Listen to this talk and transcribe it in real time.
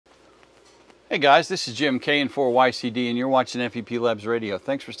Hey guys, this is Jim K4YCD and you're watching FEP Labs Radio.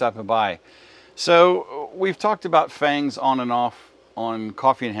 Thanks for stopping by. So we've talked about fangs on and off on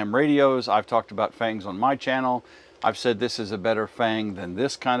Coffee and Ham radios. I've talked about fangs on my channel. I've said this is a better fang than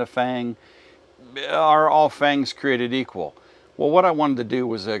this kind of fang. Are all fangs created equal? Well, what I wanted to do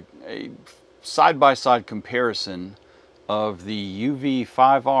was a side-by-side comparison of the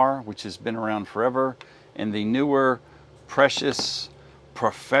UV-5R, which has been around forever, and the newer, precious,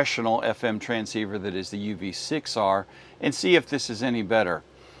 professional FM transceiver that is the UV-6R, and see if this is any better.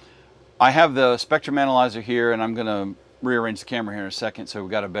 I have the spectrum analyzer here, and I'm going to rearrange the camera here in a second so we've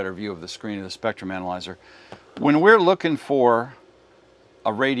got a better view of the screen of the spectrum analyzer. When we're looking for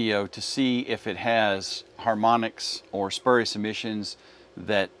a radio to see if it has harmonics or spurious emissions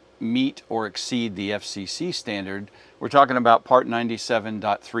that meet or exceed the FCC standard, we're talking about part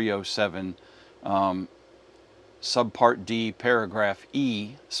 97.307, subpart D, paragraph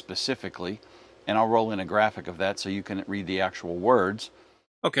E specifically, and I'll roll in a graphic of that so you can read the actual words.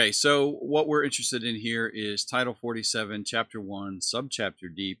 Okay, so what we're interested in here is Title 47, Chapter 1, Subchapter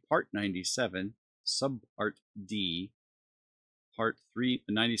D, Part 97, Subpart D, Part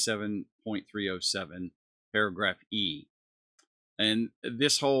 97.307, Paragraph E. And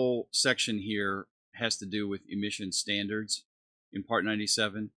this whole section here has to do with emission standards in Part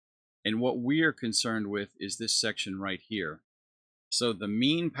 97. And what we are concerned with is this section right here. So the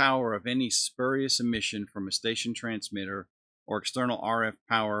mean power of any spurious emission from a station transmitter or external RF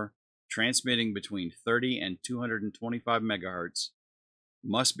power transmitting between 30 and 225 megahertz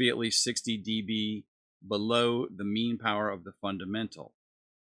must be at least 60 dB below the mean power of the fundamental.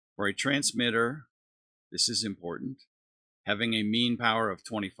 For a transmitter, this is important, having a mean power of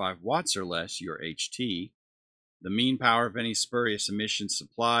 25 watts or less, your HT, the mean power of any spurious emission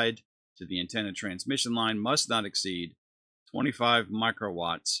supplied to the antenna transmission line must not exceed 25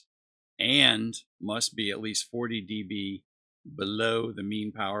 microwatts and must be at least 40 dB below the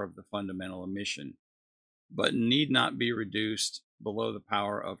mean power of the fundamental emission, but need not be reduced below the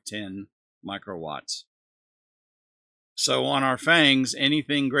power of 10 microwatts. So on our fangs,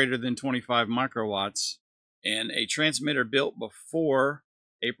 anything greater than 25 microwatts and a transmitter built before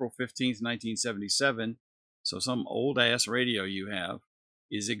April 15th, 1977, so some old ass radio you have,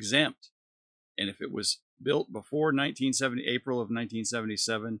 is exempt. And if it was built before April of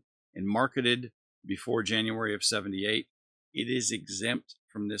 1977 and marketed before January of 78, it is exempt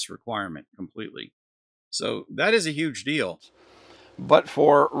from this requirement completely. So that is a huge deal. But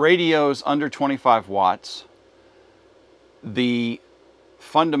for radios under 25 watts, the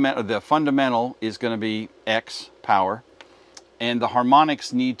fundamental is going to be X power, and the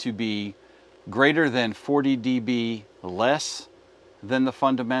harmonics need to be greater than 40 dB less than the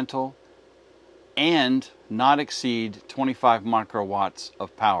fundamental and not exceed 25 microwatts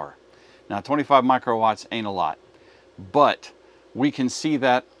of power. Now 25 microwatts ain't a lot, but we can see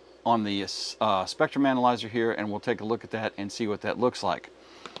that on the spectrum analyzer here, and we'll take a look at that and see what that looks like.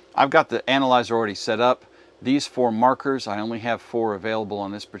 I've got the analyzer already set up. These 4 markers, I only have 4 available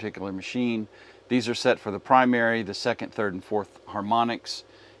on this particular machine. These are set for the primary, the second, third, and fourth harmonics.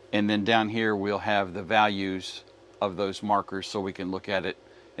 And then down here we'll have the values of those markers so we can look at it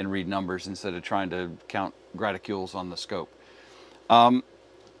and read numbers instead of trying to count graticules on the scope. I'm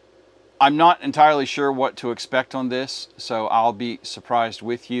not entirely sure what to expect on this, so I'll be surprised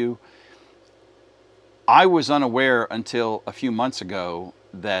with you. I was unaware until a few months ago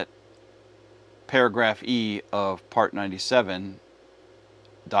that paragraph E of part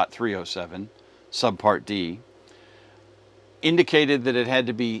 97.307, subpart D, indicated that it had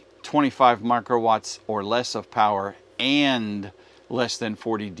to be 25 microwatts or less of power and less than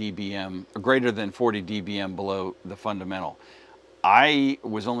 40 dBm, or greater than 40 dBm below the fundamental. I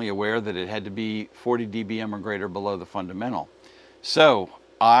was only aware that it had to be 40 dBm or greater below the fundamental. So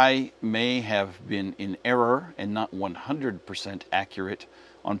I may have been in error and not 100% accurate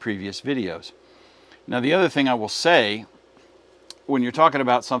on previous videos. Now the other thing I will say, when you're talking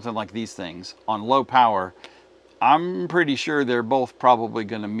about something like these things on low power, I'm pretty sure they're both probably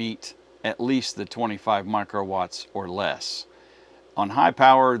going to meet at least the 25 microwatts or less. On high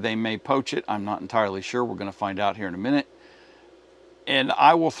power, they may poach it. I'm not entirely sure. We're going to find out here in a minute. And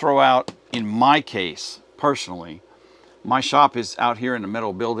I will throw out, in my case, personally, my shop is out here in a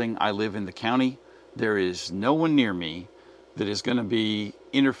metal building. I live in the county. There is no one near me that is going to be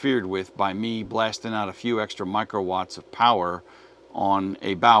interfered with by me blasting out a few extra microwatts of power on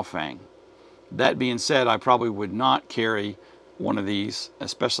a Baofeng. That being said, I probably would not carry one of these,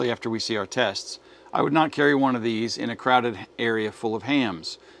 especially after we see our tests. I would not carry one of these in a crowded area full of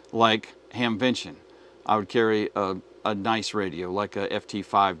hams, like Hamvention. I would carry a a nice radio, like a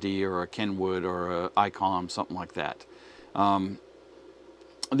FT5D or a Kenwood or a ICOM, something like that.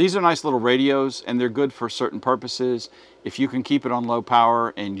 These are nice little radios, and they're good for certain purposes. If you can keep it on low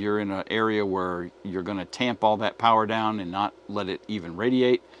power and you're in an area where you're going to tamp all that power down and not let it even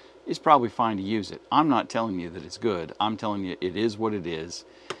radiate, it's probably fine to use it. I'm not telling you that it's good. I'm telling you it is what it is,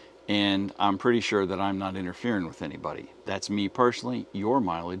 and I'm pretty sure that I'm not interfering with anybody. That's me personally. Your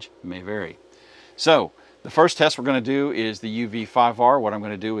mileage may vary. So the first test we're going to do is the UV-5R. What I'm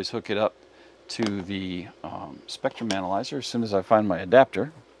going to do is hook it up to the spectrum analyzer as soon as I find my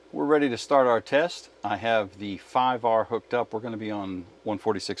adapter. We're ready to start our test. I have the 5R hooked up. We're going to be on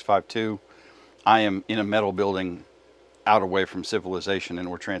 146.52. I am in a metal building out away from civilization,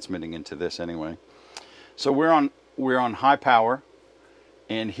 and we're transmitting into this anyway. So we're on high power,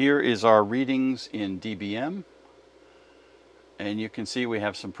 and here is our readings in dBm. And you can see we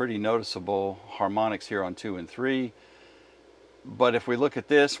have some pretty noticeable harmonics here on 2 and 3. But if we look at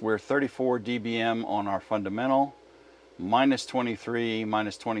this, we're 34 dBm on our fundamental, minus 23,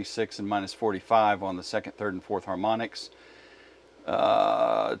 minus 26, and minus 45 on the second, third, and fourth harmonics.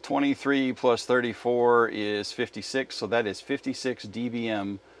 23 plus 34 is 56, so that is 56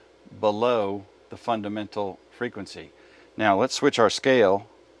 dBm below the fundamental frequency. Now let's switch our scale,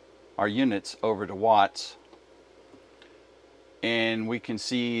 our units, over to watts, and we can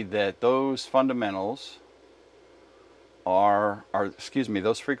see that those fundamentals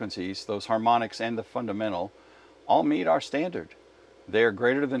those frequencies, those harmonics and the fundamental, all meet our standard. They are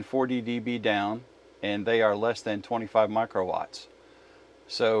greater than 40 dB down, and they are less than 25 microwatts.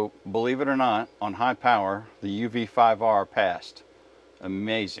 So believe it or not, on high power, the UV-5R passed.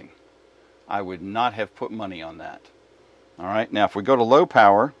 Amazing. I would not have put money on that. All right, now if we go to low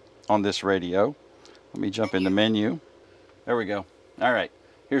power on this radio, let me jump in the menu. There we go. All right,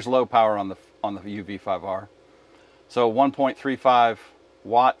 here's low power on the UV-5R. So 1.35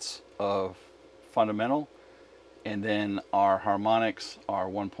 watts of fundamental, and then our harmonics are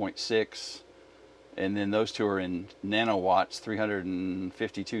 1.6, and then those two are in nanowatts,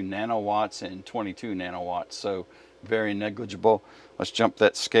 352 nanowatts and 22 nanowatts, so very negligible. Let's jump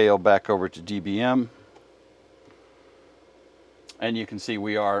that scale back over to dBm, and you can see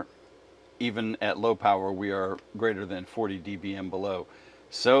we are, even at low power, we are greater than 40 dBm below.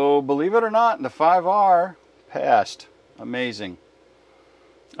 So believe it or not, the 5R passed. Amazing.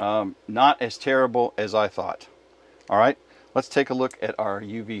 Not as terrible as I thought. All right, let's take a look at our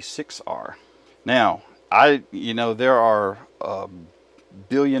UV-6R. Now, there are a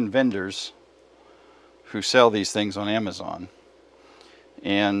billion vendors who sell these things on Amazon,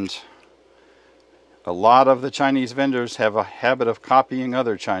 and a lot of the Chinese vendors have a habit of copying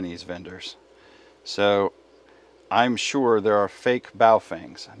other Chinese vendors. So I'm sure there are fake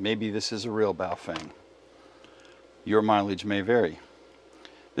Baofengs. Maybe this is a real Baofeng. Your mileage may vary.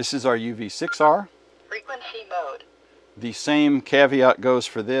 This is our UV-6R. Frequency mode. The same caveat goes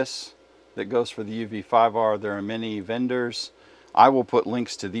for this that goes for the UV-5R. There are many vendors. I will put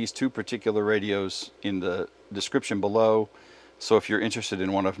links to these two particular radios in the description below, so if you're interested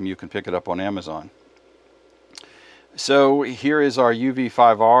in one of them, you can pick it up on Amazon. So here is our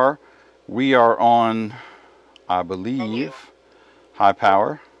UV-5R. We are on, I believe, high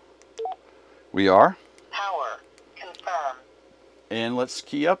power. We are. Power. Confirm. And let's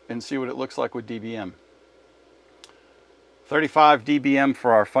key up and see what it looks like with dBm. 35 dBm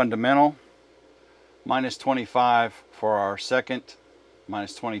for our fundamental, minus 25 for our second,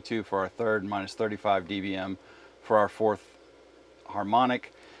 minus 22 for our third, minus 35 dBm for our fourth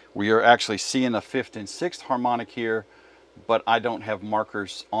harmonic. We are actually seeing a fifth and sixth harmonic here, but I don't have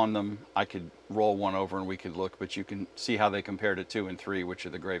markers on them. I could roll one over and we could look, but you can see how they compare to 2 and 3, which are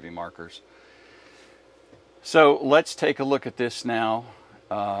the gravy markers. So let's take a look at this now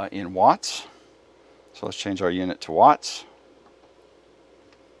in watts. So let's change our unit to watts.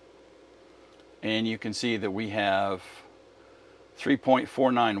 And you can see that we have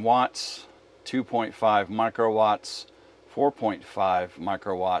 3.49 watts, 2.5 microwatts, 4.5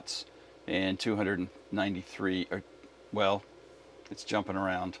 microwatts, and 293, well, it's jumping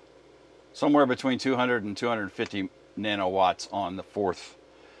around. Somewhere between 200 and 250 nanowatts on the fourth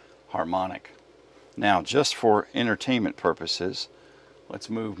harmonic. Now, just for entertainment purposes,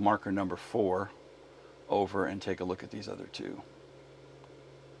 let's move marker number 4 over and take a look at these other two.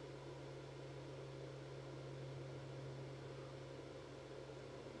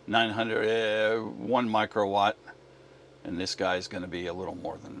 1 microwatt, and this guy is going to be a little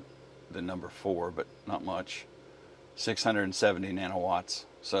more than the number 4, but not much. 670 nanowatts,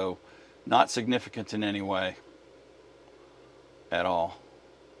 so not significant in any way at all.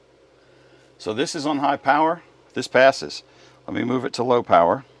 So this is on high power, this passes. Let me move it to low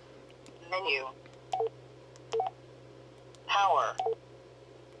power. Menu. Power.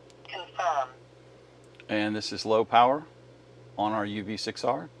 Confirm. And this is low power on our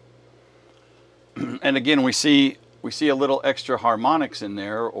UV-6R. And again, we see a little extra harmonics in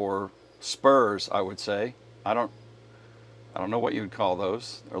there, or spurs, I would say. I don't know what you would call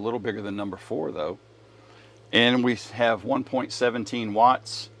those. They're a little bigger than number 4 though. And we have 1.17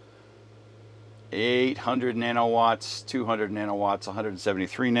 watts, 800 nanowatts, 200 nanowatts,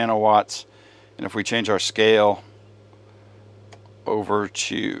 173 nanowatts. And if we change our scale over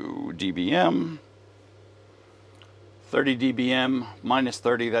to dBm, 30 dBm minus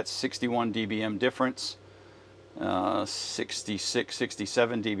 30, that's 61 dBm difference. 66,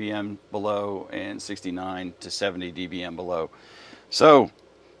 67 dBm below, and 69 to 70 dBm below. So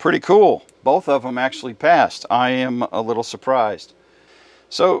pretty cool. Both of them actually passed. I am a little surprised.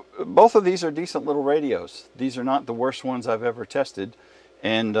 So both of these are decent little radios. These are not the worst ones I've ever tested.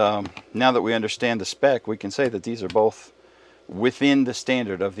 And now that we understand the spec, we can say that these are both within the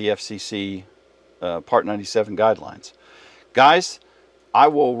standard of the FCC Part 97 guidelines. Guys, I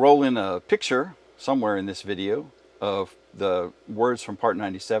will roll in a picture somewhere in this video of the words from Part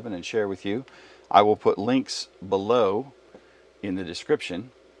 97 and share with you. I will put links below in the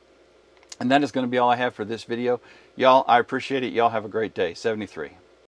description. And that is going to be all I have for this video. Y'all, I appreciate it. Y'all have a great day. 73.